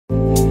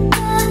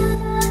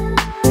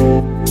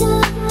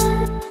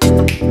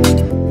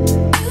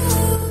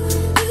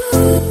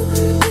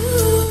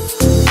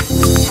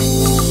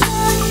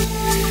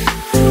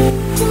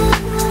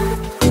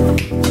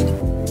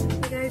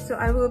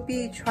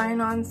be trying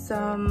on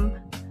some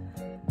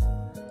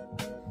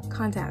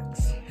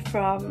contacts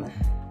from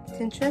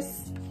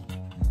Tintiris.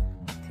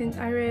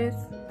 I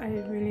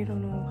really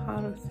don't know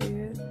how to say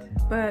it,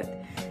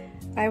 but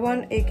I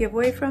won a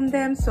giveaway from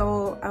them,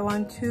 so I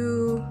won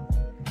 2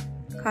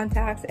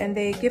 contacts and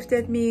they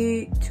gifted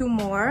me 2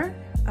 more,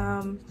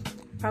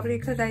 probably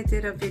because I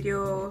did a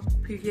video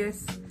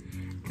previous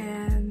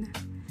and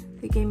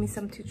they gave me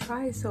some to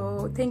try.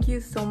 So thank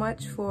you so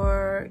much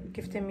for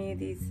gifting me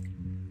these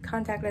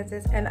contact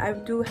lenses, and I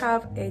do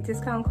have a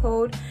discount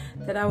code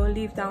that I will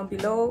leave down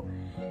below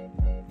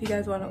if you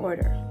guys want to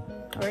order.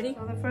 Alrighty,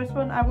 so the first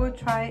one I will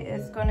try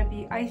is gonna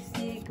be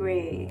Icy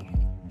Gray.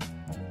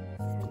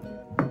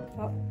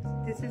 Oh,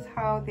 this is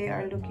how they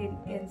are looking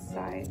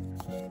inside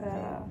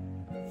the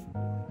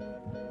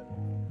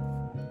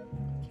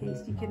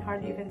case. You can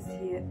hardly even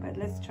see it, but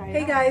let's try it.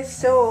 Hey guys,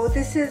 so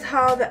this is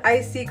how the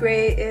Icy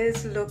Gray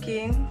is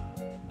looking.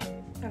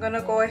 I'm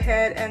gonna go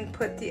ahead and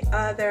put the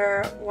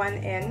other one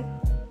in.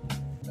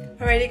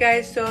 Alrighty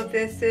guys, so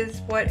this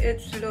is what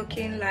it's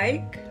looking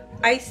like.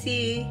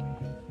 Icy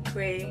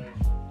Gray.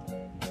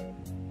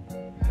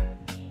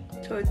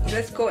 So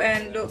let's go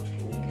and look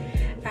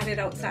at it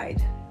outside.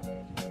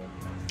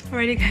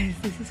 Alrighty guys,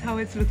 this is how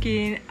it's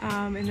looking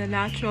in the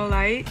natural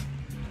light.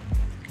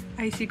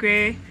 Icy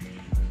Gray.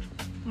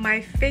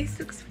 My face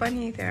looks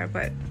funny there,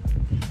 but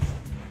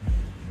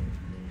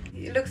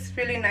it looks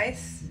really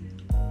nice.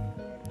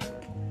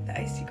 The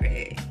Icy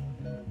Gray.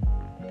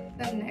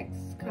 The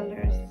next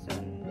color is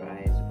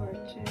Sunrise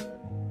Orchid.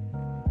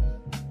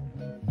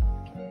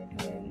 And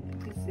then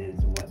this is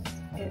what's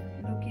it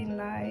looking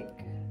like.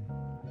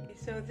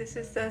 So this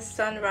is the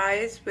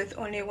Sunrise with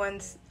only one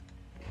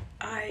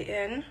eye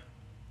in.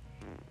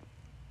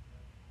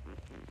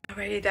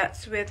 Alrighty,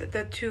 that's with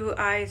the 2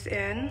 eyes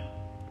in.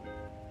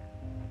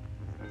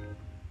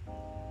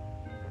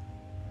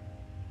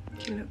 You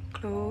can look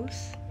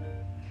close.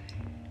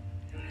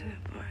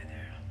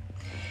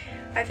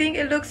 I think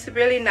it looks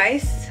really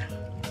nice.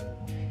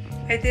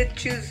 I did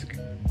choose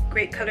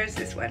great colors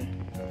this one.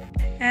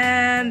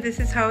 And this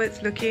is how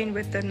it's looking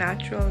with the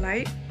natural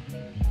light.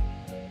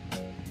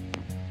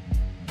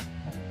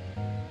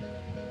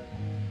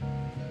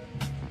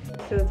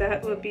 So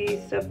that will be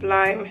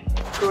Sublime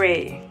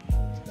Gray.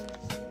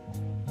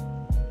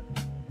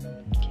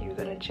 Okay, we're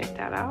gonna check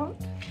that out.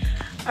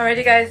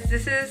 Alrighty guys,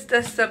 this is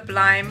the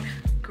Sublime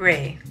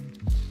Gray.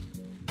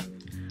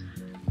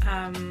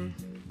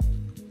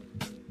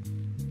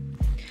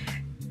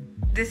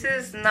 This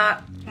is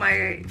not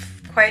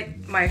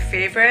quite my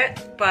favorite,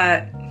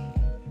 but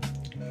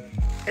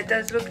it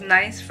does look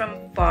nice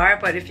from far.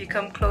 But if you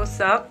come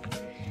close up,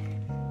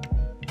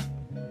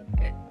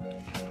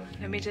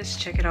 let me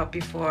just check it out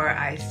before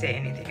I say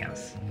anything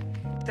else.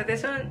 So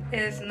this one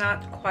is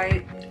not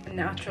quite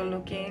natural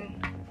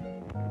looking,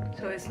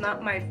 so it's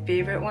not my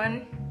favorite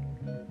one.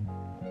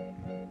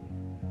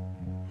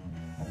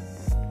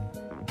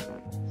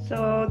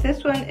 So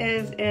this one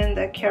is in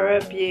the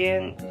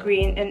Caribbean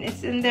green, and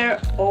it's in their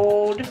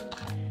old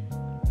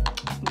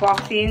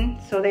boxing,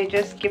 so they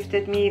just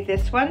gifted me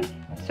this one.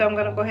 So I'm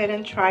gonna go ahead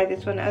and try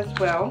this one as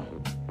well.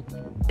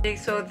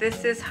 So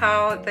this is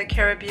how the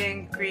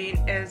Caribbean green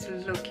is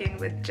looking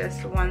with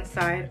just one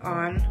side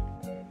on.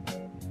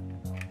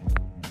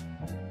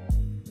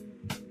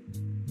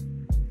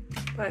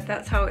 But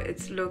that's how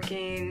it's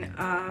looking.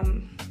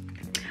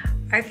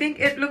 I think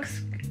it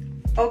looks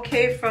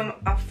okay from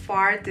a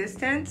far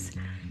distance,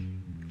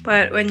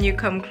 but when you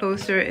come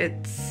closer,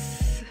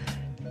 it's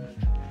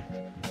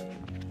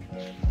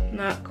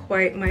not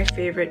quite my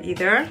favorite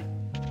either.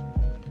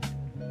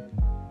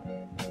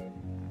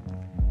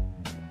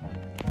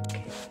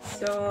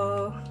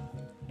 So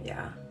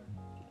yeah,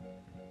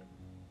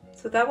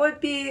 so that would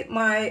be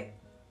my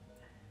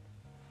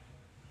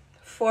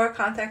 4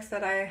 contacts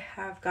that I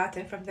have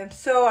gotten from them.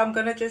 So I'm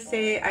gonna just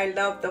say I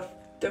love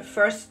the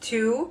first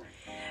 2,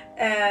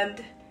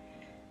 and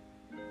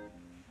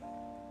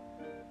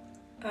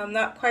I'm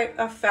not quite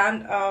a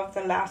fan of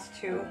the last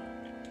 2.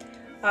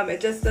 It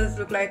just does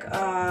look like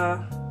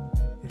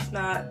it's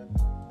not,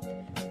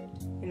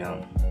 you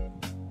know,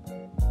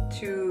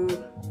 too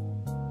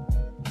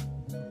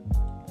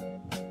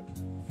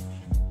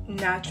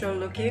natural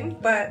looking,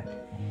 but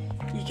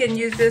you can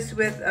use this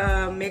with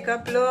a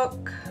makeup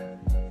look.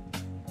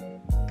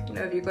 You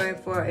know, if you're going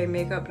for a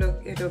makeup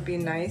look, it'll be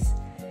nice.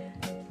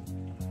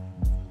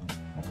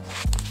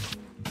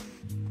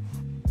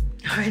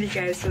 Alrighty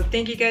guys, so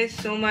thank you guys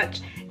so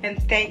much,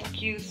 and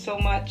thank you so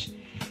much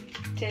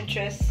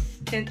Tintiris.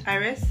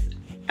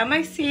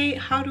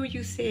 How do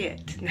you say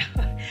it?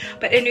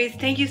 But anyways,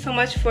 thank you so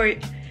much for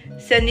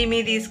sending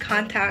me these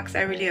contacts.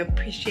 I really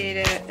appreciate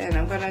it, and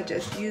I'm gonna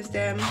just use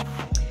them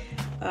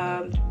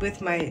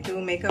with my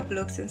do makeup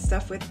looks and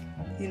stuff with,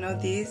 you know,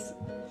 these.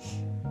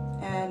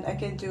 And I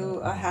can do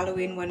a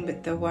Halloween one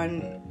with the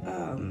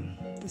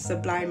the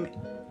Sublime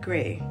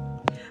Gray.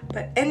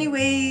 But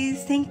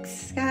anyways,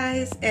 thanks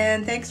guys,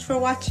 and thanks for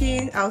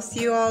watching. I'll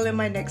see you all in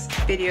my next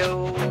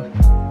video.